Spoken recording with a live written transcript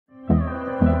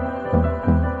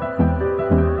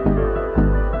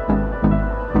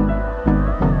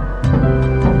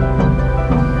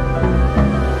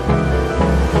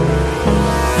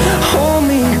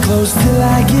till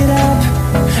I get up.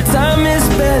 Time is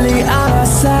barely on our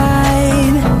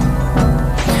side.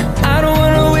 I don't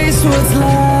wanna waste what's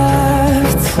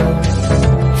left.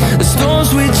 The storms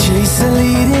we chase are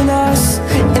leading us,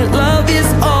 and love is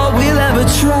all we'll ever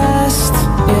trust.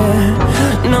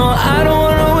 Yeah, no, I don't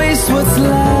wanna waste what's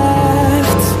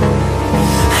left.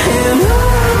 And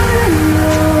on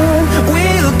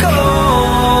we'll go,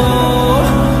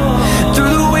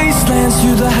 through the wastelands,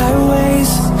 through the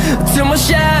highways, till my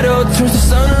shadow turns to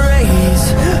sun rays.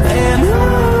 And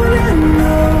on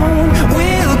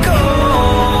we'll go,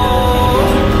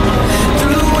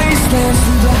 through the wastelands,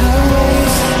 through the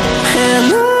highways, and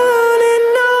on we'll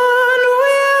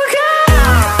go.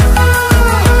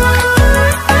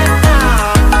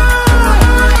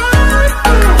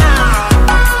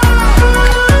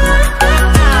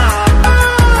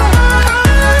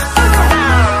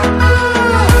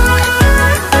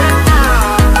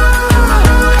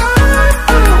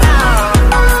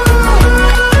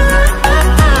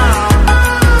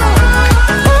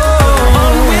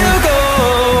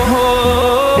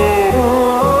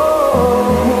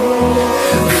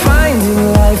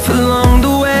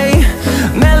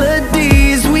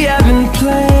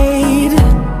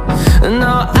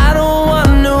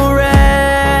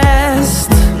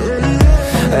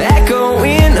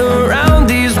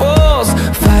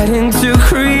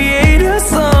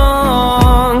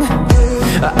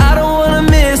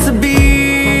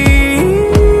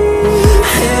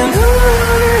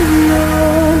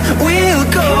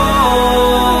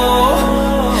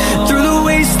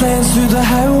 Through the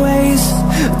highways,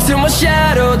 till my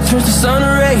shadow turns to sun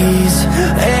rays.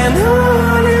 And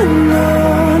on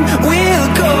we'll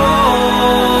go,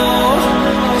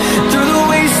 through the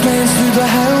wastelands, through the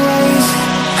highways,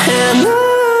 and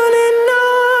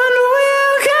on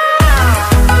we'll go.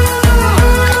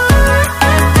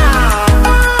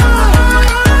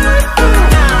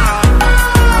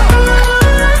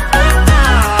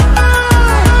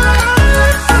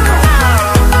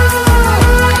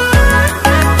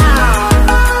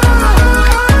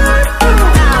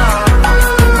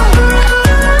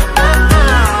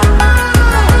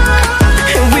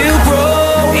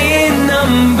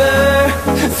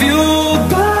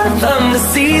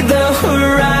 See the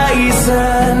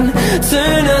horizon,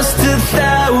 turn us to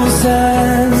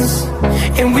thousands,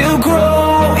 and we'll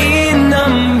grow in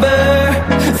number,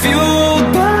 fueled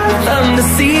by them to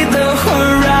see the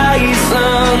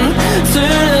horizon,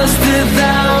 turn us to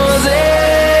thousands.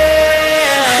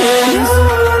 And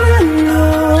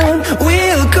on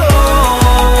we'll go,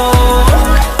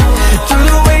 through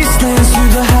the wastelands,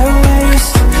 through the highways,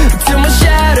 till my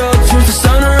shadow turns to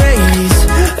sun rays.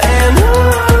 And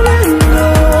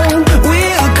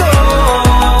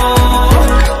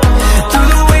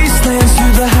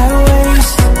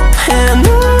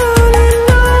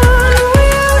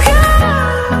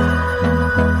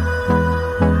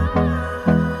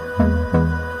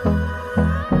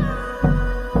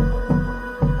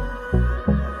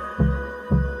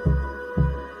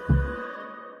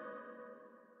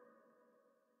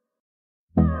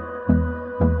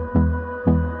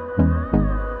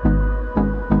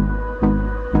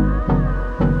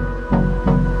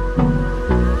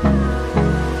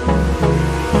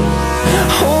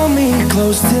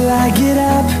close till I get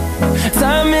up.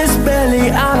 Time is barely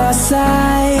on our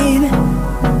side.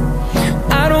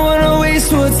 I don't wanna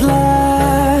waste what's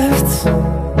left.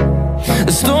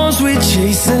 The storms we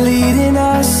chase are leading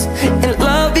us, and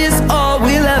love is all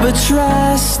we'll ever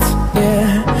trust.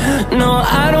 Yeah.